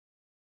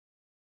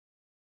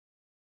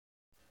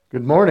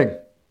Good morning.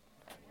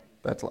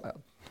 That's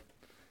loud.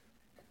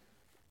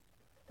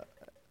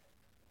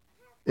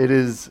 It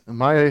is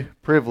my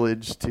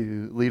privilege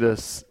to lead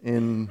us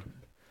in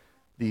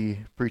the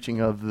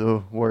preaching of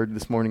the word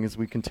this morning as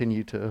we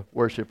continue to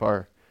worship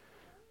our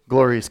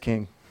glorious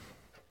King.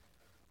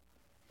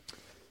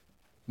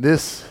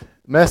 This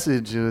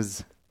message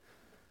is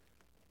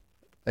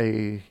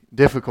a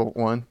difficult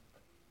one.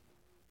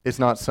 It's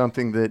not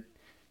something that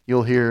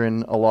you'll hear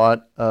in a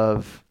lot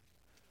of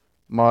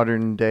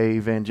modern day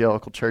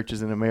evangelical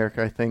churches in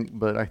America, I think,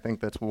 but I think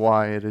that's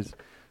why it is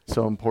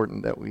so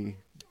important that we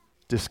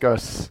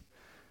discuss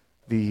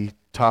the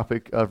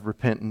topic of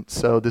repentance.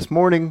 So this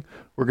morning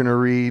we're going to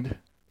read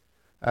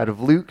out of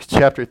Luke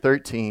chapter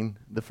 13,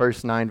 the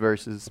first 9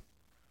 verses.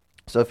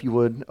 So if you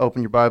would,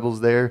 open your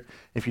Bibles there.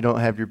 If you don't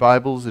have your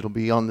Bibles, it'll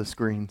be on the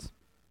screens.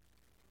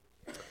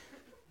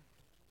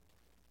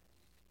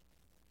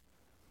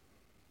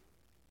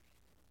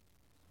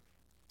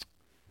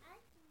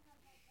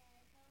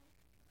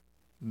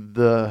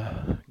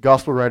 The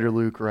gospel writer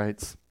Luke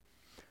writes,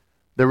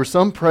 "There were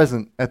some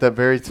present at that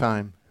very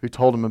time who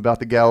told him about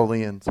the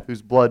Galileans,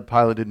 whose blood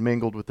Pilate had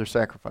mingled with their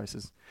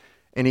sacrifices.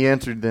 And he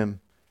answered them,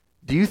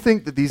 'Do you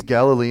think that these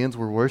Galileans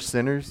were worse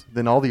sinners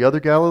than all the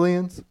other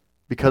Galileans,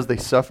 because they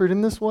suffered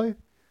in this way?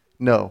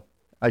 No,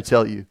 I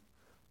tell you,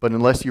 but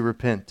unless you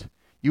repent,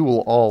 you will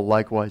all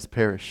likewise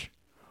perish.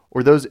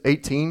 Or those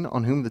 18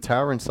 on whom the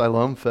tower in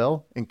Siloam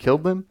fell and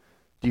killed them,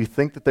 do you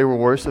think that they were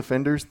worse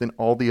offenders than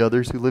all the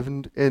others who live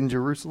in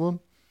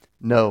Jerusalem?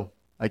 No,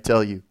 I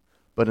tell you,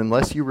 but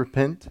unless you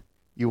repent,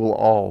 you will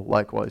all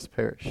likewise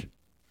perish.'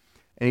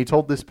 And he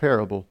told this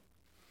parable.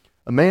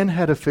 A man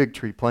had a fig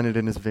tree planted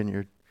in his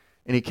vineyard,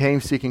 and he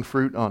came seeking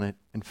fruit on it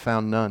and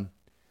found none.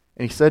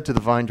 And he said to the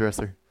vine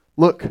dresser,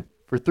 'Look,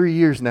 for 3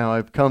 years now I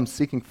have come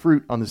seeking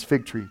fruit on this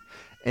fig tree,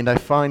 and I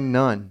find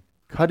none.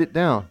 Cut it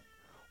down.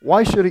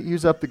 Why should it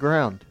use up the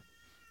ground?'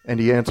 And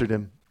he answered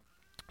him,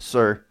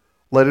 'Sir,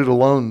 let it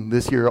alone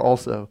this year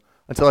also,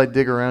 until I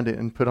dig around it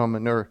and put on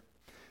manure.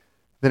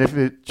 Then if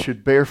it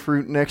should bear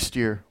fruit next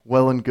year,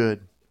 well and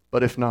good.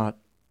 But if not,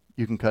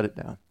 you can cut it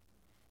down.'"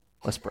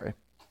 Let's pray.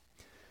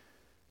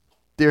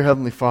 Dear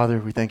Heavenly Father,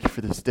 we thank you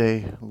for this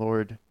day,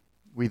 Lord.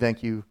 We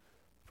thank you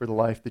for the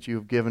life that you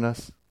have given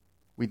us.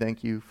 We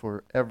thank you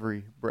for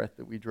every breath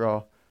that we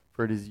draw,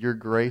 for it is your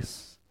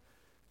grace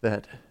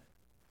that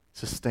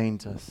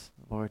sustains us,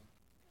 Lord.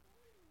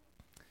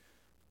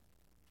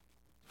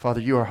 Father,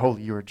 you are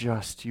holy, you are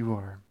just, you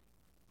are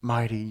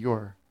mighty, you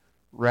are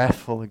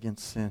wrathful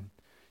against sin.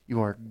 You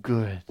are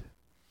good.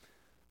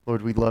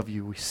 Lord, we love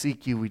you, we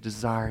seek you, we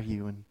desire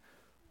you, and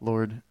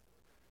Lord,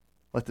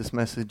 let this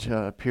message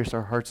pierce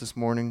our hearts this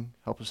morning.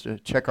 Help us to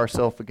check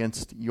ourselves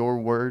against your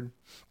word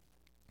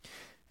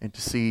and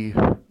to see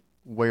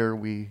where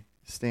we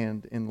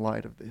stand in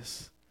light of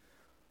this.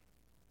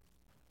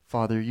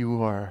 Father,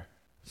 you are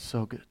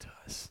so good to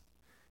us.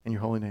 In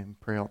your holy name,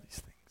 pray all these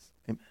things.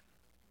 Amen.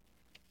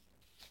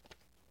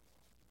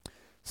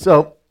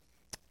 So,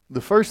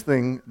 the first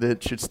thing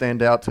that should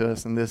stand out to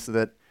us in this is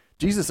that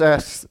Jesus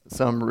asks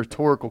some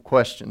rhetorical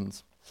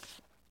questions,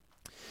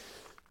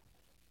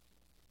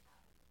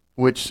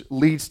 which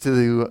leads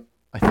to,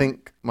 I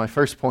think, my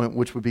first point,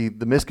 which would be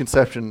the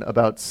misconception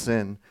about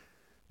sin.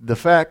 The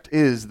fact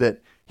is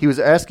that he was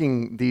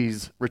asking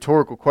these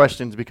rhetorical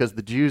questions because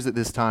the Jews at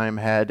this time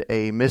had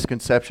a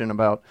misconception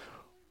about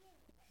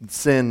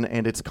sin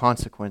and its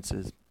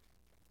consequences.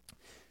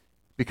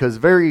 Because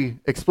very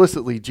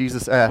explicitly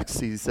Jesus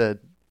asks, he said,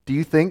 "Do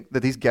you think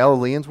that these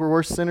Galileans were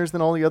worse sinners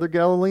than all the other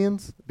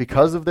Galileans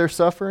because of their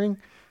suffering?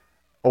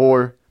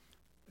 Or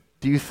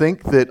do you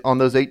think that on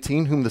those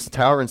 18 whom this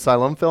tower in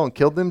Siloam fell and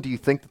killed them, do you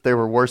think that they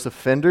were worse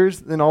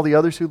offenders than all the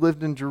others who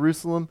lived in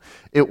Jerusalem?"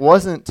 It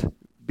wasn't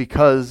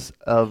because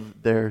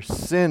of their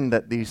sin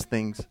that these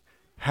things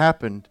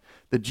happened.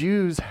 The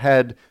Jews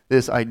had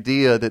this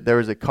idea that there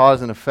was a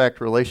cause and effect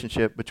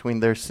relationship between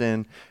their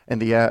sin and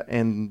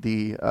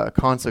the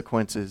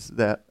consequences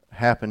that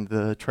happened,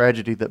 the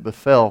tragedy that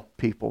befell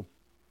people.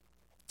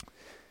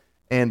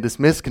 And this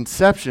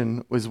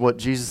misconception was what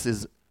Jesus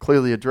is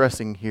clearly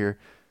addressing here.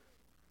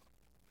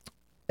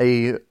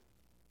 A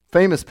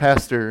famous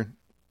pastor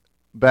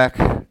back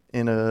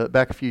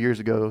a few years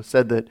ago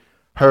said that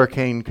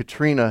Hurricane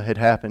Katrina had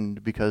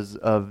happened because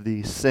of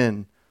the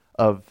sin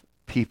of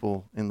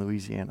people in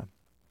Louisiana.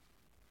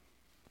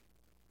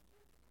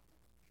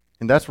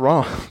 And that's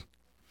wrong.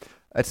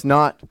 That's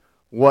not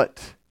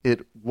what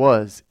it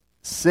was.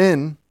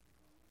 Sin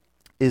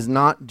is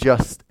not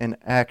just an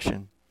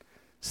action.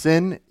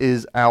 Sin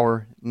is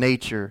our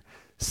nature.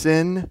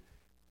 Sin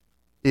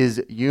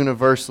is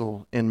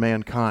universal in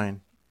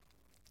mankind.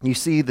 You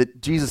see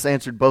that Jesus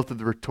answered both of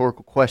the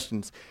rhetorical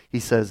questions. He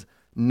says,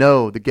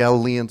 no, the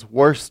Galileans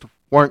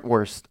weren't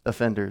worse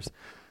offenders.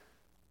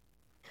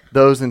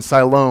 Those in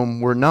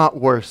Siloam were not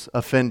worse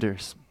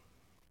offenders.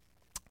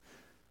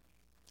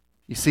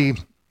 You see,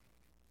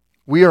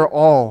 we are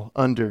all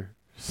under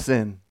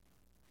sin.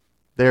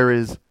 There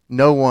is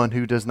no one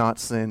who does not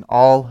sin.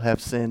 All have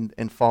sinned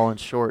and fallen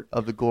short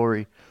of the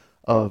glory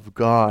of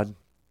God.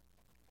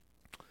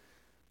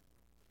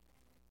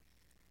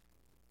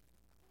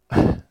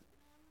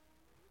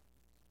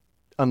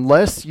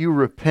 unless you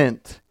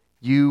repent,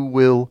 you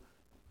will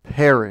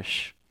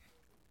perish.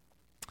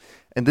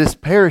 And this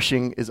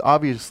perishing is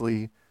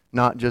obviously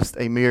not just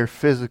a mere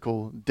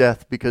physical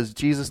death, because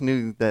Jesus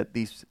knew that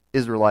these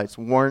Israelites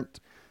weren't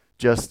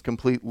just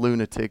complete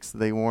lunatics.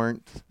 They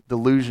weren't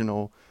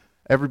delusional.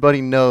 Everybody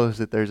knows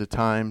that there's a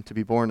time to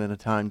be born and a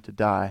time to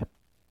die.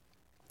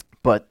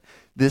 But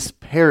this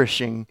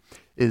perishing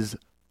is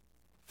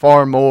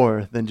far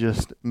more than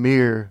just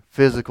mere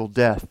physical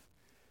death.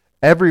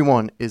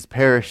 Everyone is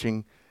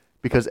perishing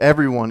because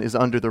everyone is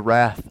under the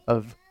wrath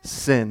of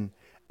sin.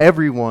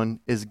 Everyone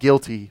is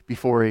guilty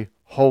before a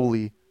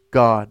holy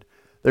God.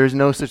 There is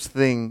no such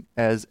thing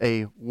as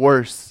a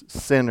worse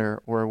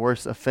sinner or a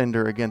worse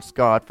offender against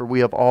God, for we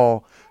have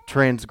all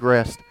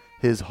transgressed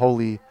his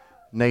holy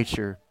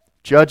nature.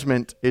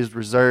 Judgment is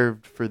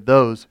reserved for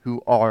those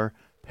who are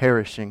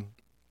perishing.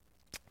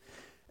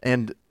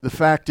 And the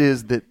fact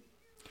is that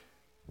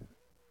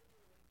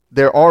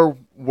there are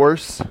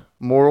worse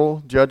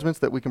moral judgments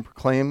that we can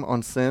proclaim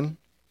on sin,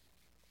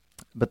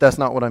 but that's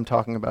not what I'm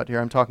talking about here.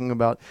 I'm talking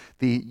about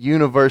the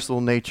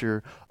universal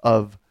nature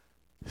of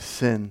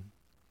sin.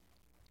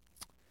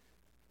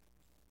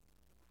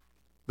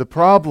 The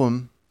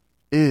problem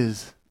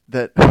is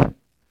that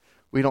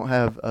we don't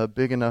have a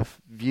big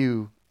enough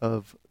view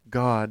of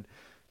God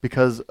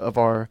because of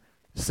our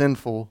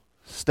sinful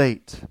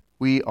state.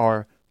 We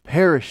are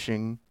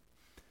perishing.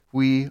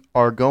 We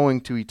are going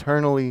to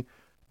eternally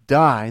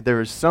die. There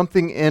is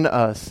something in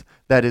us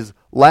that is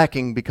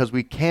lacking because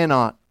we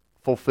cannot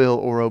fulfill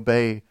or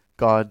obey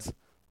God's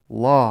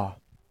law.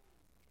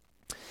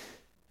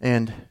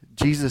 And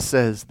Jesus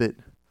says that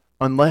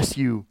unless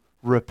you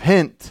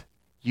repent,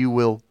 you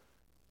will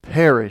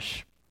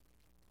perish.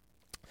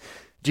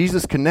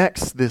 Jesus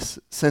connects this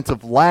sense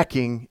of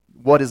lacking,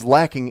 what is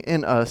lacking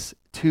in us,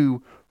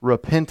 to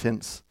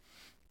repentance.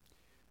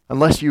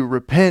 Unless you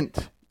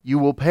repent, you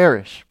will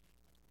perish.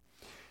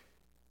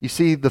 You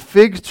see, the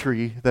fig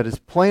tree that is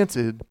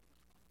planted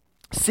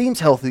seems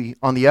healthy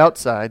on the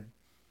outside.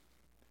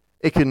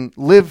 It can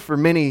live for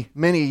many,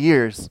 many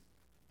years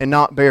and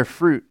not bear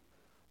fruit.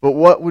 But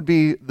what would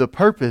be the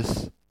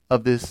purpose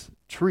of this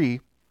tree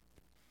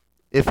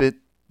if it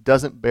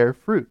doesn't bear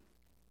fruit?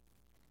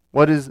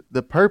 What is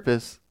the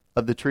purpose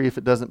of the tree if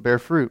it doesn't bear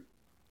fruit?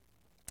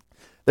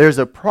 There's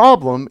a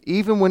problem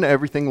even when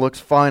everything looks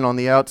fine on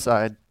the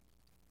outside.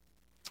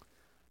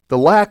 The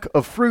lack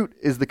of fruit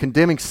is the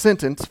condemning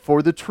sentence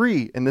for the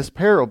tree in this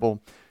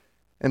parable.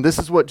 And this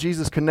is what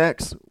Jesus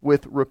connects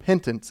with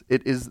repentance.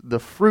 It is the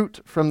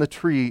fruit from the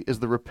tree is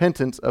the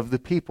repentance of the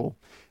people.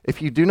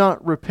 If you do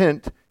not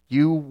repent,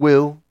 you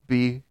will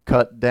be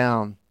cut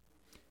down.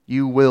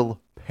 You will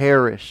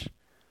perish.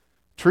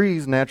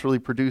 Trees naturally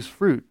produce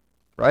fruit,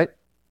 right?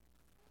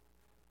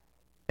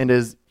 And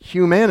as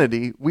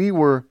humanity, we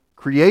were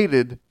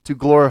created to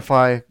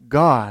glorify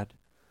God.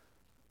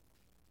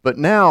 But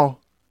now,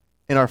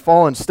 in our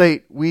fallen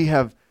state, we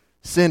have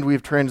sinned, we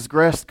have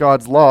transgressed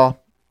God's law,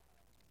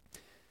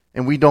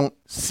 and we don't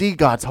see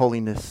God's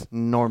holiness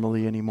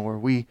normally anymore.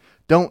 We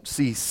don't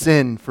see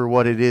sin for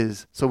what it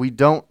is, so we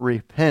don't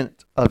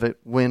repent of it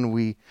when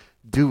we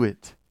do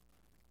it.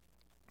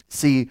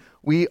 See,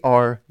 we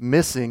are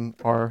missing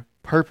our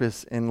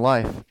purpose in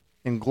life,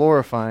 in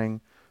glorifying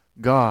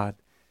God.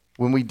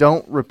 When we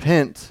don't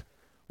repent,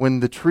 when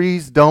the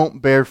trees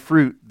don't bear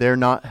fruit, they're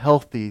not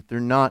healthy, they're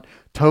not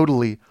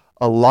totally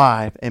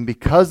alive. And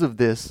because of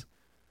this,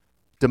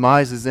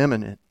 demise is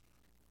imminent.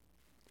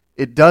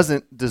 It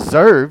doesn't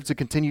deserve to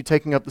continue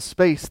taking up the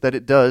space that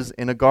it does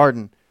in a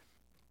garden.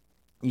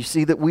 You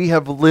see that we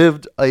have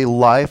lived a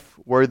life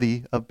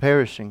worthy of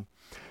perishing.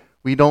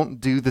 We don't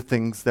do the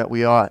things that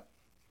we ought.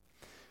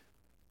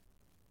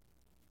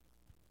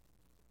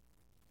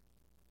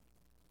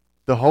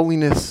 The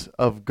holiness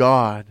of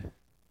God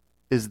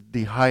is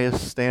the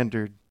highest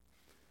standard,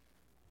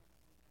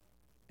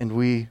 and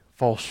we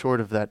fall short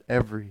of that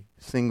every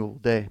single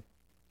day.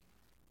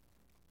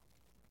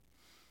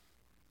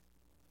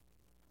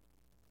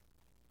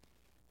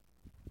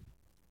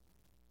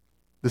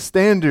 The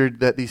standard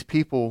that these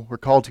people were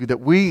called to, that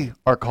we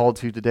are called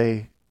to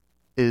today,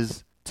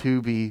 is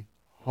to be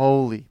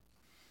holy.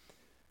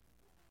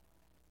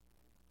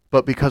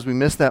 But because we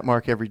miss that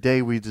mark every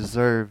day, we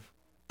deserve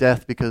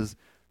death, because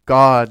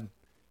God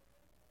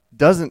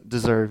doesn't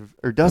deserve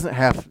or doesn't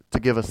have to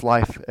give us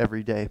life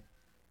every day.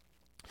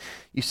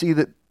 You see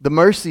that the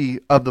mercy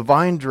of the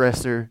vine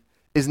dresser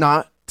is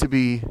not to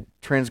be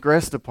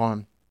transgressed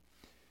upon.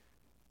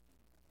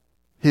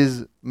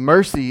 His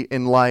mercy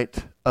in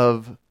light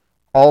of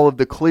all of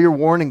the clear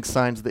warning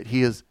signs that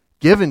he has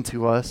given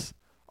to us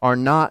are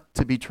not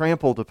to be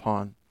trampled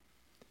upon.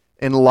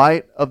 In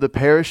light of the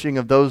perishing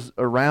of those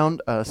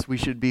around us, we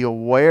should be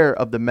aware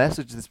of the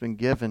message that's been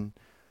given,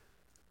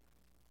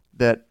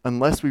 that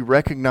unless we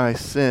recognize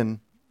sin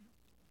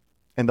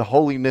and the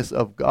holiness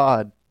of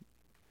God,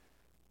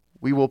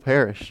 we will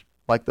perish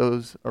like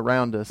those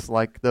around us,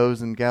 like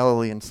those in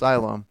Galilee and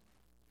Siloam.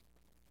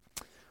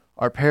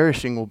 Our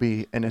perishing will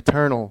be an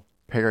eternal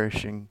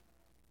perishing.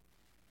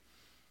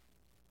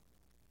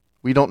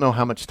 We don't know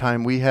how much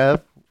time we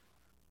have.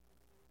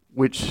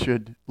 which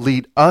should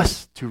lead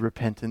us to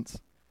repentance.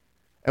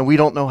 And we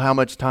don't know how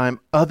much time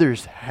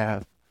others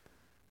have.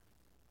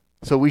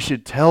 So we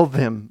should tell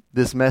them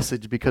this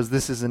message because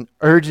this is an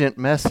urgent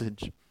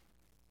message.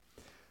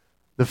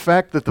 The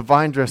fact that the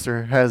vine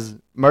dresser has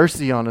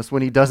mercy on us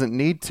when he doesn't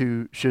need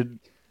to should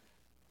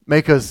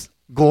make us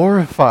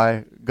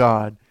glorify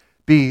God,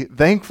 be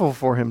thankful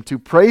for him, to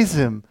praise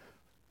him.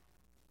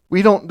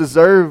 We don't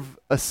deserve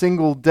a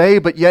single day,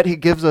 but yet he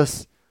gives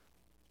us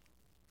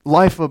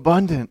life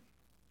abundant.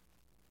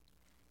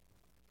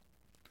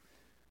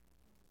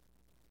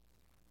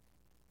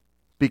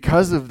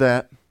 Because of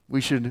that, we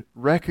should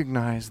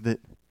recognize that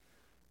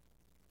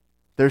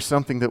there's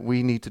something that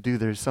we need to do.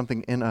 There's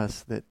something in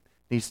us that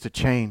needs to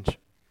change.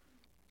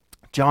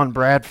 John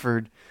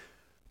Bradford,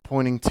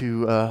 pointing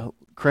to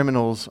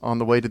criminals on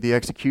the way to the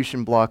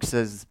execution block,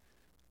 says,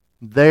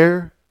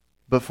 "There,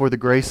 but for the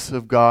grace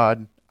of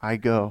God, I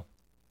go."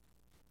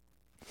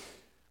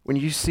 When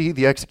you see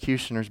the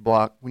executioner's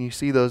block, when you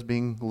see those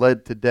being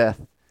led to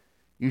death,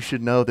 you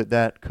should know that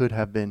that could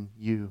have been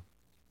you.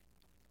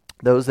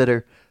 Those that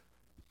are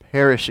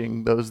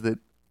perishing, those that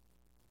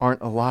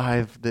aren't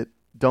alive, that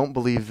don't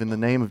believe in the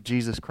name of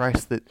Jesus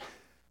Christ, that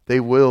they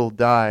will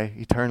die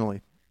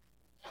eternally.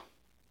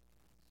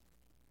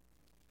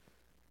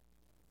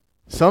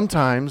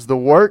 Sometimes the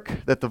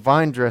work that the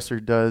vine dresser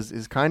does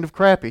is kind of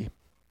crappy.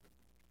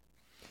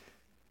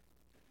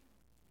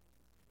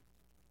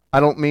 I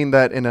don't mean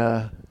that in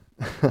a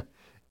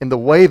in the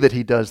way that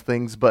he does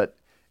things, but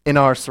in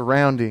our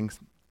surroundings.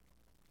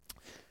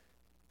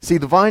 See,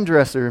 the vine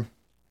dresser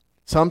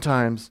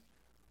sometimes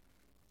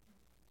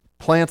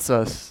plants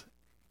us,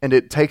 and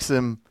it takes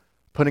him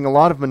putting a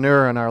lot of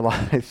manure in our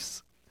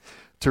lives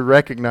to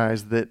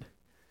recognize that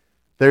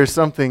there's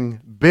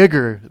something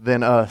bigger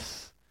than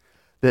us,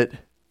 that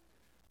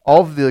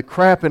all of the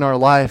crap in our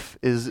life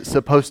is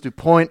supposed to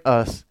point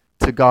us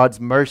to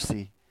God's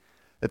mercy,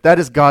 that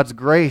is God's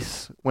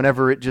grace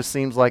whenever it just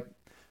seems like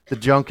the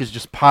junk is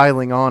just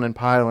piling on and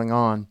piling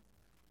on.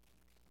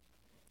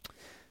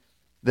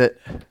 That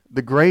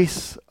the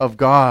grace of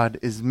God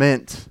is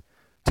meant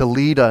to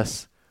lead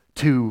us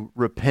to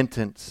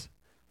repentance,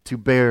 to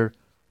bear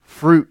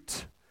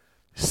fruit,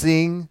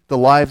 seeing the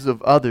lives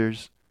of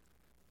others,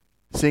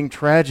 seeing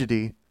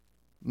tragedy,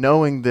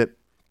 knowing that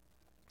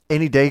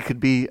any day could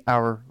be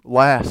our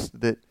last,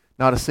 that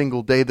not a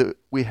single day that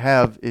we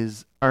have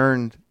is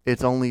earned.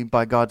 It's only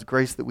by God's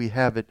grace that we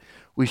have it.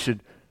 We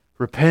should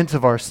repent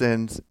of our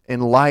sins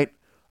in light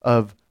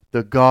of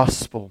the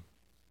gospel.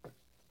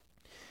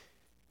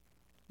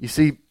 You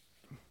see,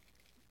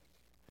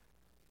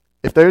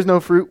 if there's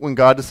no fruit when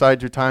God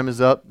decides your time is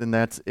up, then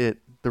that's it.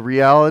 The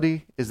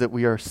reality is that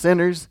we are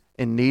sinners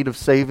in need of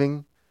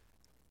saving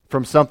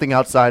from something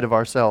outside of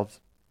ourselves.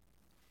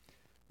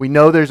 We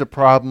know there's a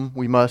problem.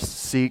 We must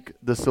seek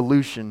the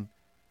solution.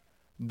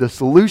 The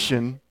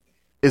solution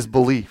is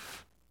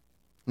belief,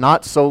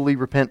 not solely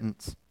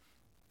repentance.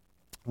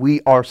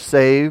 We are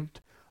saved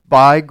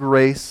by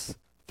grace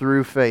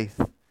through faith.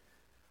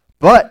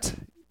 But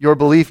your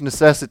belief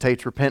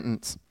necessitates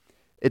repentance.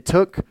 It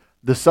took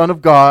the Son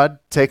of God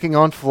taking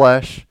on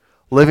flesh,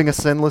 living a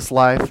sinless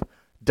life,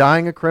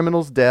 dying a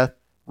criminal's death,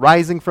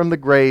 rising from the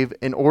grave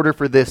in order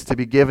for this to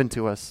be given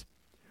to us.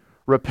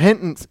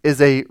 Repentance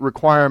is a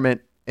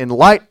requirement in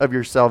light of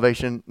your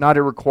salvation, not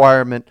a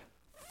requirement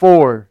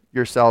for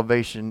your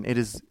salvation. It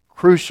is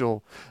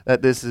crucial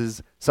that this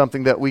is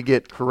something that we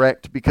get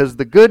correct, because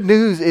the good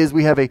news is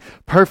we have a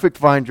perfect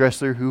vine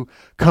dresser who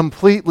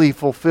completely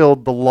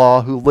fulfilled the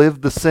law, who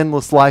lived the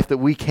sinless life that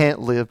we can't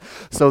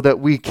live so that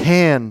we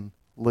can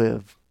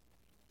live.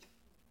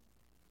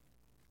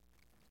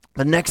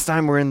 The next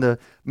time we're in the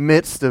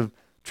midst of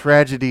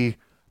tragedy,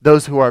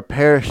 those who are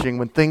perishing,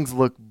 when things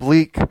look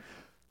bleak,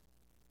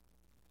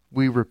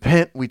 we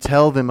repent, we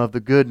tell them of the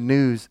good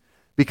news,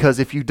 because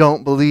if you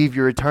don't believe,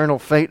 your eternal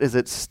fate is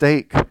at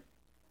stake.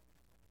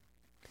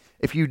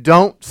 If you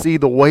don't see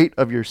the weight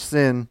of your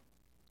sin,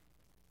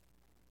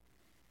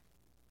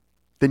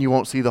 then you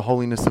won't see the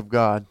holiness of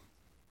God.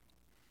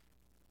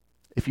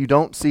 If you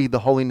don't see the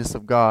holiness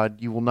of God,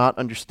 you will not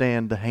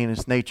understand the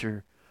heinous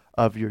nature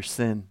of your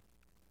sin.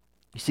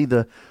 You see,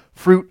 the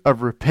fruit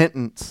of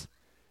repentance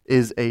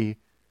is a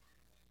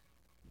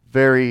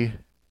very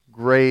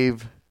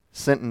grave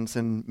sentence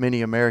in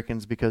many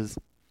Americans, because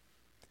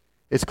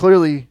it's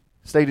clearly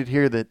stated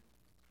here that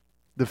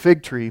the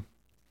fig tree,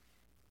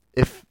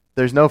 if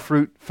there's no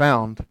fruit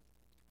found,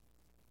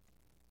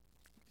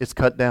 it's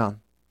cut down.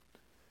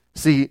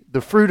 See,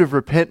 the fruit of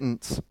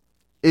repentance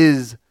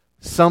is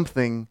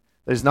something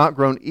that is not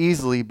grown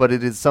easily, but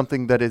it is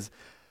something that is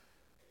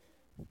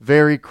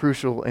very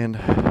crucial, and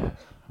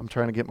I'm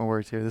trying to get my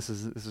words here. This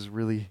is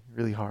really,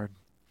 really hard.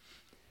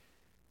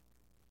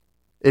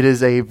 It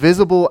is a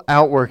visible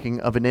outworking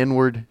of an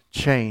inward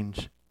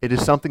change. It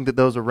is something that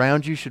those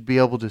around you should be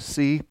able to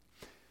see,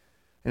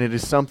 and it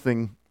is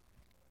something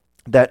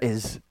that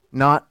is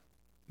not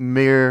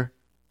merely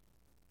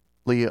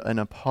an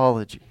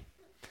apology.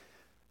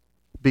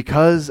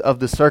 Because of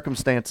the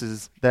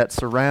circumstances that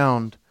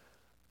surround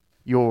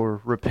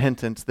your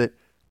repentance, that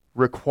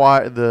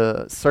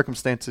the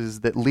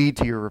circumstances that lead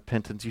to your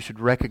repentance, you should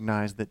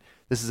recognize that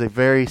this is a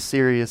very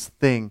serious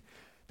thing,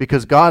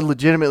 because God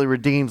legitimately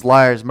redeems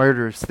liars,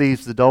 murderers,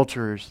 thieves,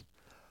 adulterers,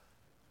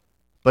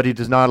 but He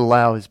does not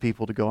allow His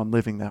people to go on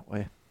living that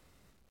way.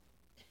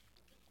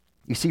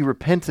 You see,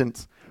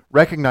 repentance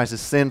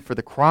recognizes sin for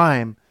the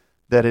crime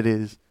that it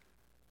is,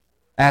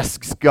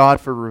 asks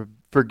God for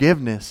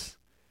forgiveness,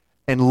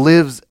 and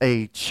lives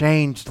a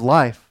changed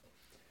life.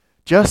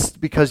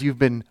 Just because you've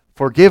been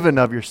forgiven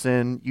of your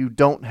sin, you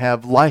don't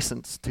have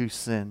license to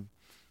sin.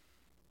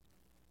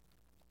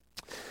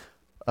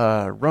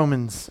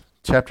 Romans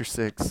chapter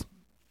 6,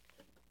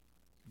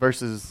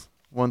 verses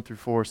 1 through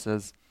 4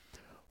 says,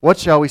 "What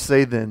shall we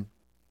say then?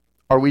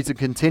 Are we to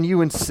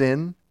continue in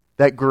sin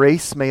that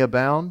grace may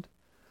abound?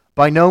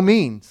 By no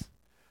means.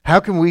 How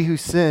can we who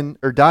sin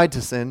or died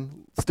to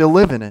sin still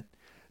live in it?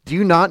 Do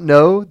you not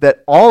know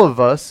that all of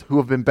us who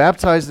have been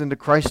baptized into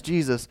Christ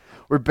Jesus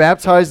were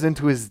baptized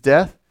into His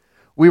death?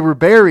 We were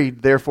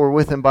buried, therefore,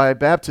 with Him by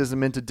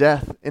baptism into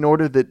death, in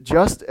order that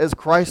just as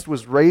Christ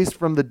was raised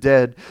from the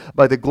dead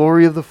by the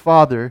glory of the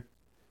Father,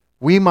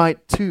 we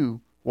might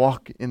too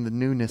walk in the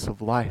newness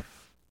of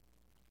life."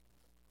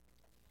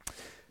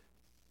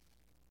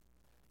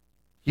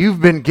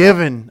 You've been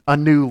given a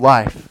new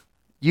life.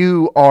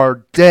 You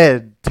are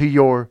dead to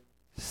your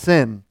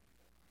sin.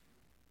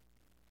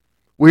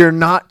 We are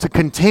not to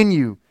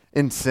continue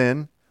in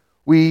sin.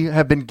 We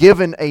have been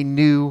given a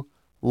new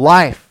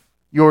life.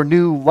 Your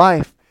new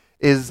life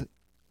is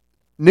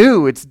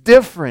new. It's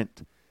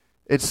different.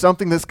 It's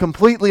something that's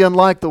completely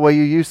unlike the way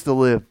you used to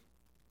live.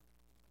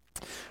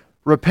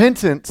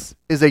 Repentance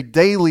is a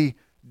daily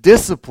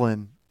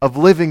discipline of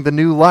living the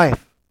new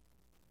life,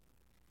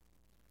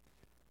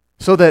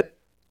 so that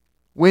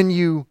when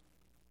you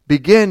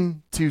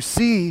begin to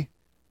see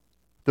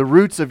the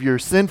roots of your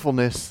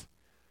sinfulness,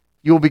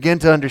 you'll begin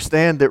to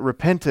understand that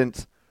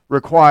repentance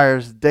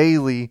requires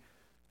daily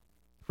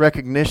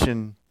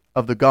recognition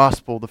of the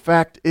gospel. The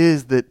fact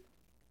is that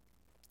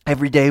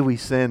every day we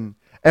sin,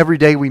 every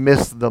day we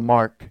miss the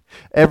mark,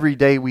 every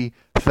day we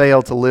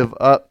fail to live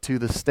up to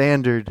the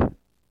standard.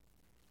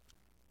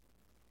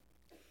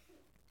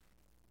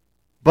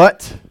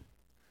 But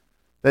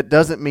that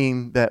doesn't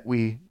mean that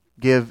we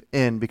give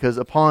in, because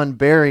upon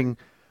bearing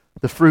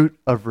the fruit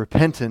of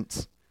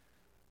repentance,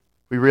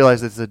 we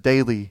realize it's a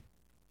daily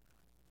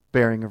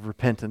bearing of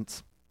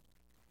repentance.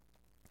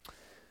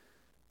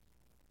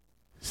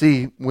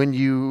 See,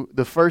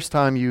 the first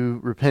time you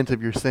repent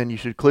of your sin, you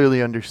should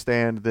clearly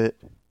understand that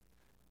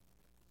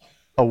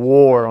a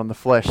war on the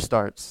flesh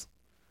starts.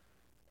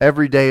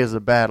 Every day is a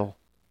battle.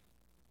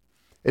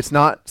 It's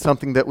not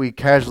something that we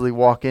casually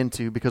walk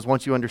into, because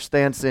once you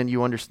understand sin,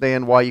 you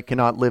understand why you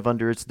cannot live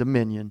under its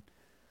dominion.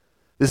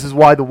 This is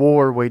why the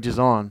war wages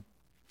on.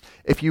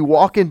 If you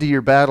walk into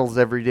your battles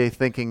every day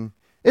thinking,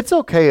 it's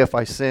okay if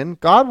I sin,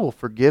 God will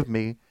forgive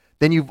me,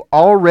 then you've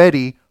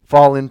already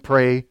fallen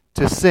prey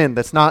to sin.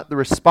 That's not the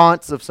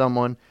response of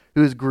someone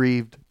who is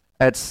grieved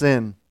at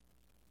sin.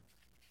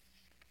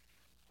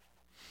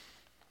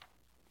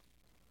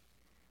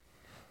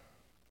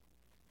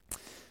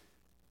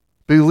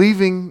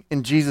 Believing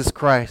in Jesus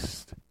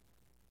Christ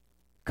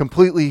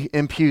completely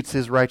imputes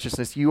His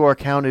righteousness. You are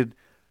counted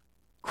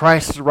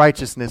Christ's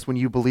righteousness when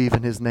you believe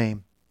in His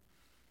name.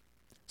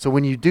 So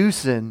when you do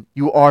sin,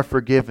 you are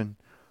forgiven.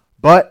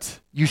 But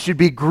you should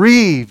be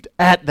grieved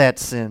at that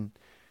sin.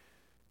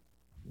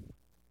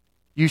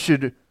 You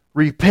should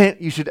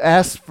repent. You should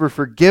ask for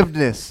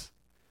forgiveness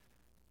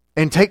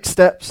and take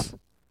steps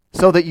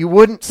so that you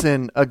wouldn't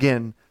sin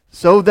again,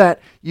 so that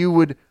you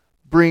would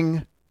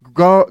bring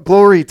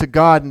glory to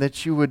God, and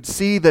that you would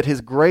see that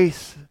His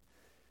grace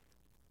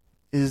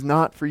is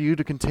not for you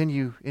to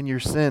continue in your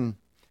sin.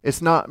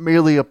 It's not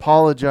merely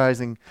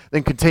apologizing,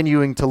 then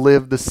continuing to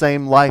live the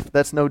same life.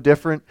 That's no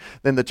different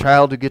than the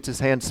child who gets his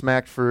hand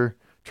smacked for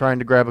trying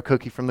to grab a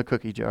cookie from the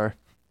cookie jar.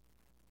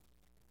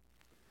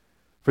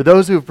 For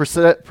those who have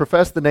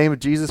professed the name of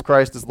Jesus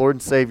Christ as Lord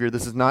and Savior,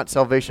 this is not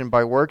salvation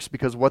by works,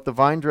 because what the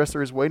vine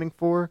dresser is waiting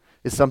for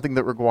is something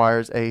that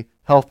requires a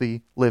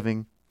healthy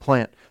living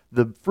plant.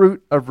 The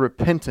fruit of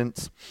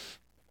repentance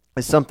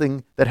is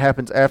something that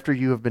happens after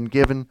you have been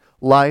given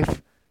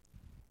life.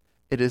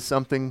 It is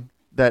something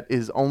that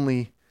is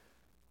only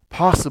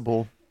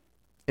possible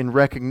in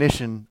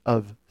recognition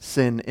of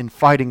sin, in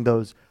fighting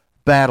those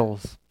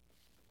battles.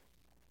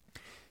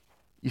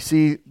 You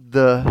see,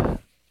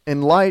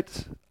 in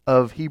light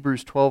of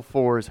Hebrews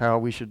 12:4 is how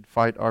we should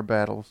fight our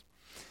battles.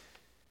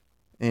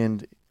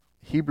 And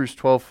Hebrews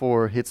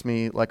 12:4 hits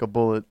me like a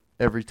bullet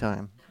every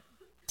time.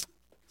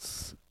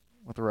 That's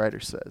what the writer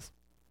says.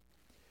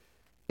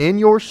 In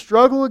your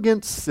struggle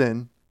against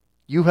sin,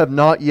 you have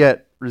not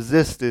yet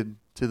resisted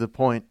to the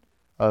point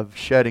of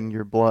shedding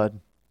your blood.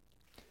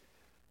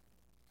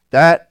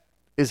 That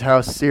is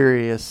how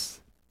serious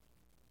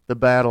the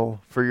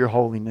battle for your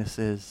holiness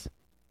is.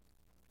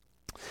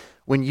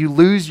 When you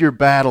lose your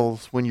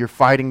battles, when you're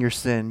fighting your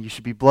sin, you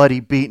should be bloody,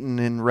 beaten,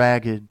 and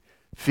ragged,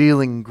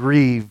 feeling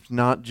grieved,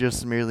 not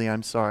just merely,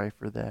 I'm sorry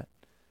for that.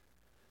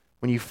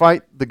 When you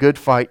fight the good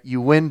fight,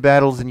 you win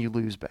battles and you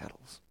lose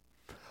battles.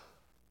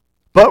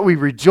 But we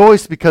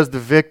rejoice because the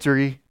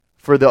victory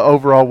for the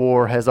overall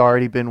war has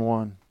already been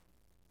won.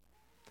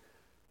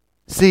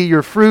 See,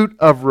 your fruit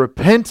of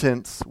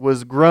repentance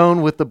was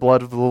grown with the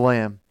blood of the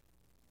Lamb.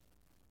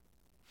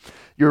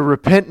 Your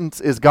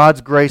repentance is God's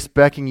grace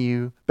beckoning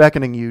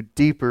you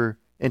deeper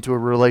into a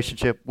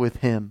relationship with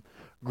Him,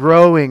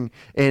 growing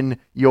in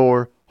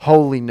your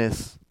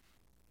holiness.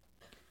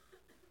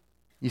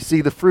 You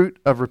see, the fruit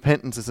of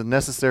repentance is a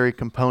necessary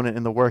component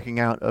in the working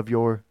out of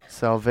your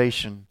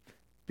salvation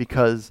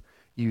because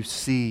you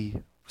see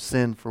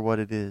sin for what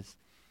it is.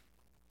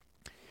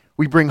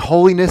 We bring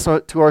holiness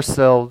to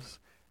ourselves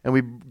and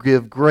we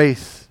give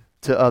grace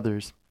to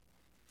others.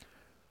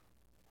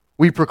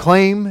 We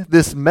proclaim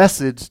this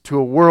message to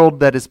a world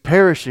that is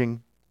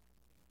perishing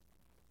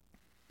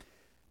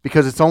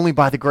because it's only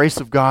by the grace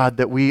of God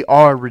that we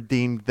are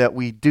redeemed, that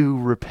we do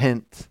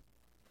repent.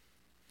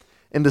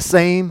 In the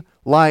same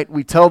light,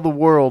 we tell the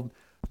world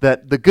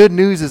that the good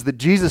news is that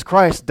Jesus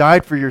Christ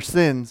died for your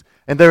sins,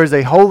 and there is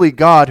a holy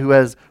God who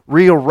has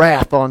real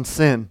wrath on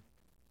sin.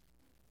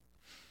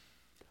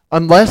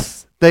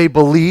 Unless they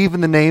believe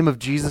in the name of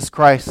Jesus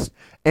Christ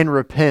and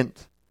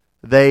repent,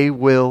 they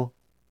will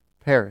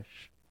perish.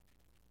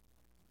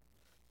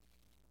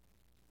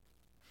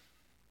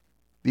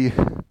 The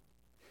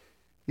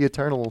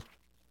eternal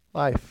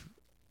life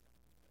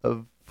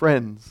of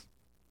friends,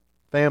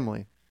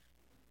 family,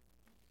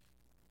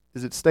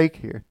 is at stake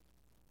here.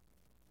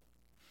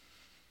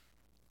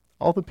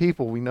 All the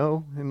people we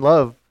know and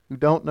love who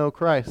don't know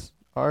Christ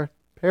are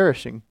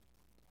perishing.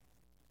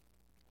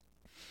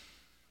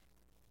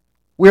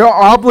 We are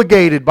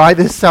obligated by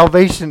this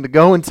salvation to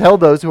go and tell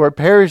those who are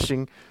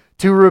perishing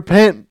to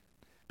repent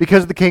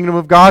because the kingdom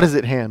of God is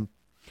at hand.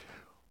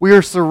 We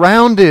are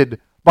surrounded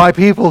by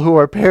people who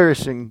are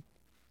perishing.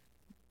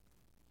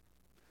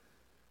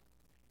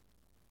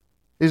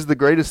 It is the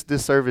greatest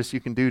disservice you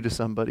can do to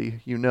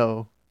somebody you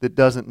know that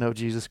doesn't know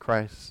Jesus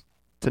Christ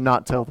to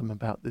not tell them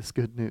about this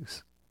good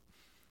news,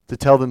 to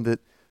tell them that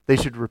they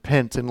should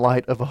repent in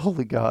light of a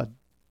holy God.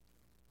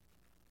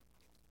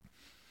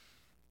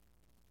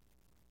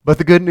 But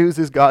the good news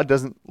is God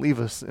doesn't leave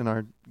us in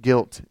our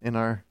guilt, in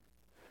our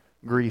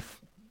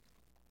grief.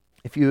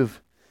 If you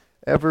have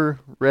ever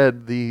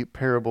read the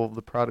parable of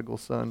the prodigal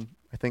son,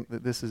 I think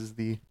that this is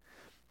the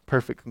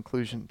perfect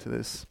conclusion to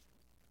this.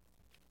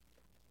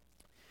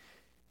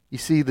 You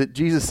see that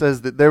Jesus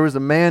says that there was a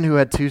man who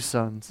had 2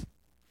 sons,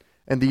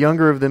 and the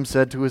younger of them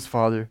said to his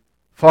father,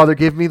 "Father,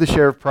 give me the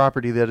share of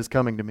property that is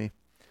coming to me."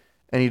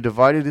 And he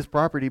divided his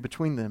property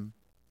between them.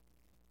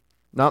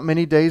 Not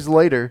many days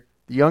later,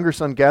 the younger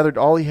son gathered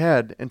all he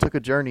had and took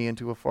a journey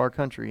into a far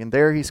country, and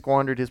there he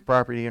squandered his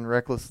property in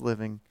reckless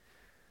living,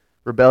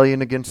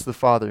 rebellion against the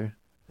father.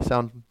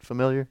 Sound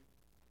familiar?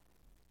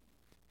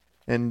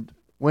 And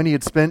when he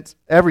had spent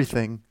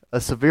everything, a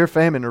severe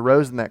famine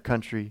arose in that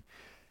country,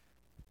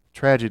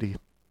 tragedy,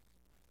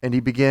 and he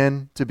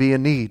began to be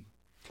in need.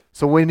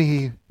 So when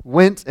he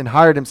went and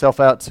hired himself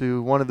out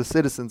to one of the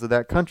citizens of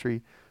that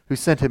country, who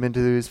sent him into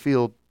his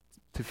field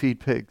to feed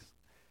pigs.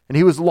 And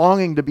he was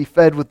longing to be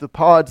fed with the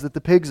pods that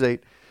the pigs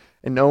ate,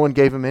 and no one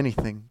gave him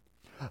anything.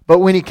 But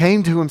when he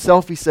came to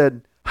himself, he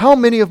said, "How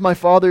many of my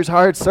father's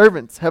hired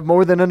servants have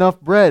more than enough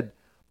bread?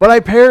 But I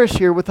perish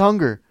here with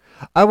hunger.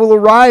 I will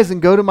arise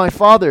and go to my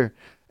father,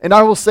 and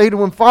I will say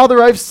to him,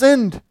 'Father, I've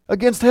sinned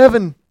against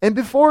heaven and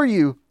before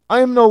you. I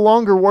am no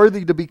longer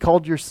worthy to be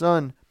called your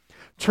son.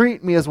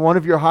 Treat me as one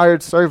of your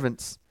hired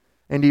servants.'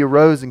 And he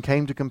arose and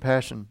came to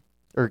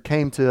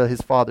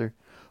his father.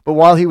 But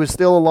while he was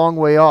still a long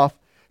way off,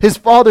 his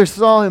father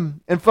saw him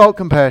and felt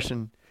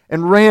compassion,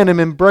 and ran and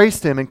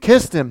embraced him and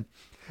kissed him.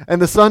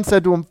 And the son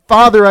said to him,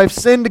 'Father, I've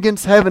sinned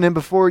against heaven and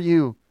before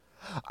you.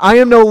 I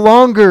am no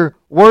longer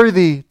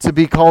worthy to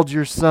be called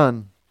your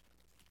son.'"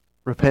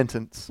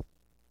 Repentance.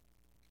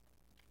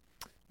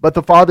 But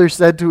the father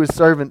said to his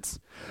servants,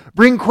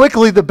 "Bring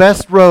quickly the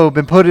best robe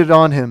and put it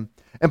on him,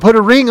 and put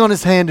a ring on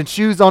his hand and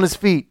shoes on his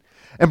feet,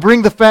 and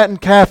bring the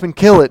fattened calf and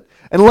kill it,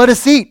 and let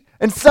us eat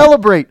and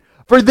celebrate.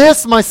 For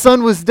this my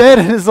son was dead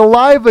and is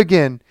alive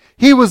again.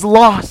 He was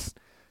lost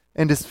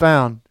and is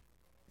found."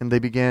 And they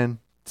began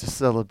to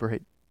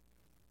celebrate.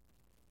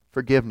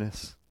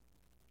 Forgiveness.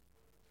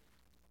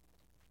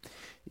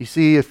 You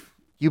see, if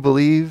you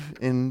believe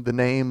in the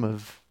name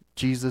of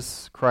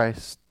Jesus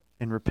Christ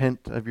and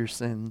repent of your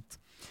sins,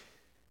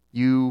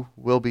 you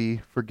will be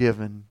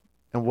forgiven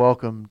and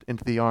welcomed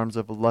into the arms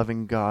of a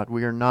loving God.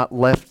 We are not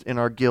left in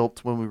our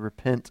guilt when we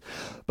repent,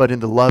 but in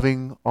the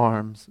loving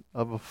arms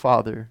of a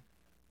Father.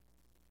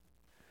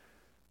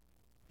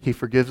 He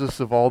forgives us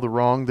of all the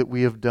wrong that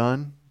we have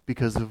done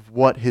because of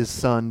what His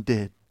Son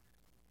did.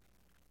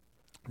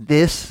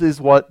 This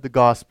is what the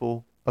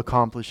gospel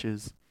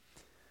accomplishes.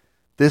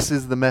 This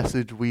is the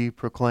message we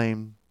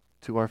proclaim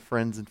to our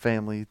friends and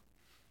family,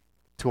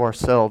 to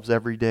ourselves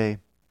every day,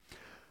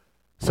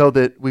 so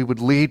that we would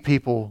lead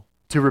people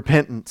to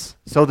repentance,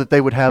 so that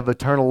they would have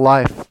eternal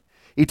life,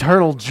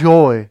 eternal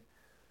joy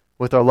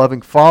with our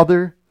loving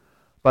Father,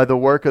 by the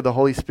work of the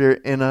Holy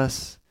Spirit in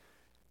us,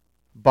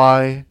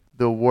 by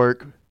the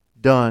work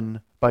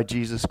done by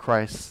Jesus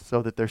Christ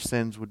so that their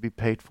sins would be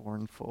paid for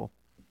in full.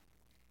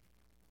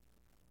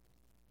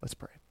 Let's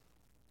pray.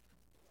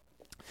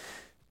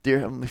 Dear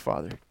Heavenly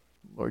Father,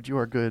 Lord, you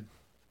are good.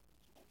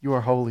 You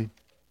are holy.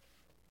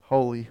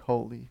 Holy,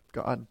 holy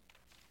God.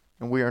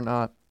 And we are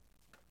not.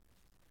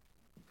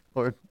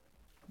 Lord,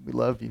 we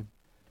love you.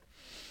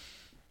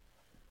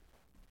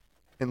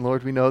 And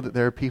Lord, we know that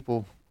there are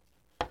people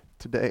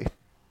today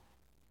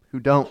who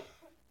don't.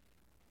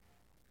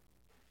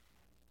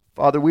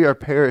 Father, we are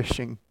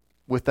perishing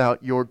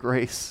without your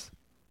grace.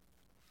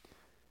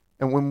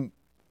 And when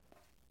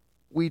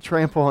we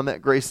trample on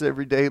that grace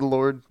every day,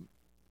 Lord,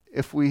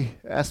 if we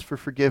ask for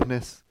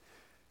forgiveness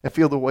and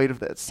feel the weight of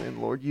that sin,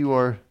 Lord, you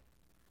are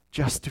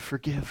just to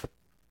forgive.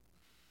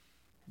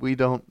 We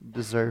don't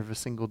deserve a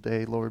single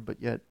day, Lord,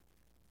 but yet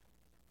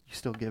you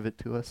still give it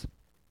to us.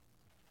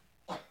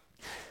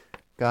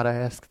 God, I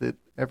ask that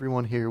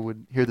everyone here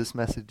would hear this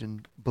message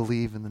and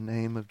believe in the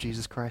name of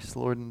Jesus Christ,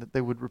 Lord, and that they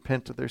would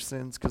repent of their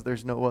sins, because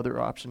there's no other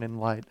option in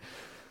light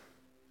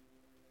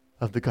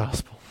of the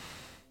gospel.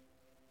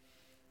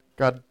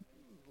 God,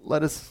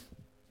 let us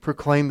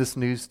proclaim this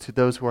news to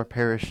those who are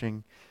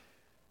perishing,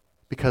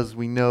 because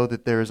we know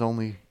that there is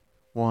only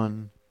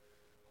one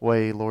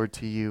way, Lord,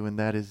 to you, and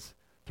that is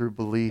through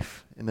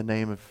belief in the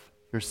name of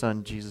your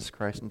Son, Jesus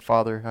Christ. And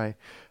Father, I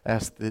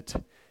ask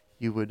that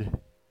you would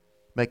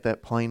make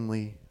that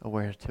plainly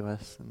aware to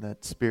us, and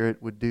that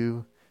Spirit would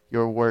do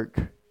your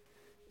work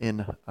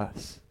in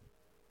us.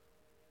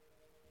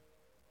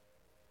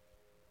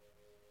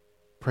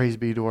 Praise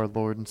be to our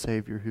Lord and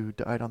Savior, who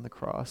died on the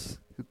cross,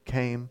 who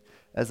came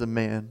as a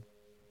man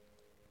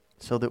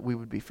so that we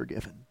would be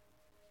forgiven,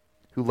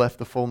 who left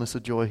the fullness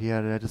of joy he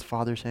had at his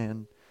Father's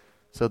hand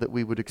so that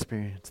we would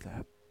experience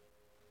that.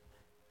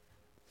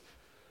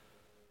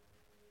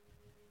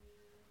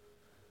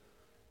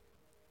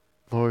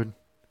 Lord,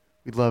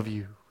 we love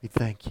you. We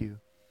thank you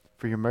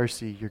for your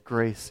mercy, your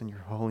grace, and your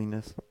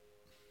holiness.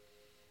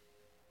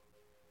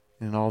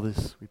 And in all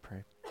this we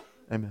pray.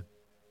 Amen.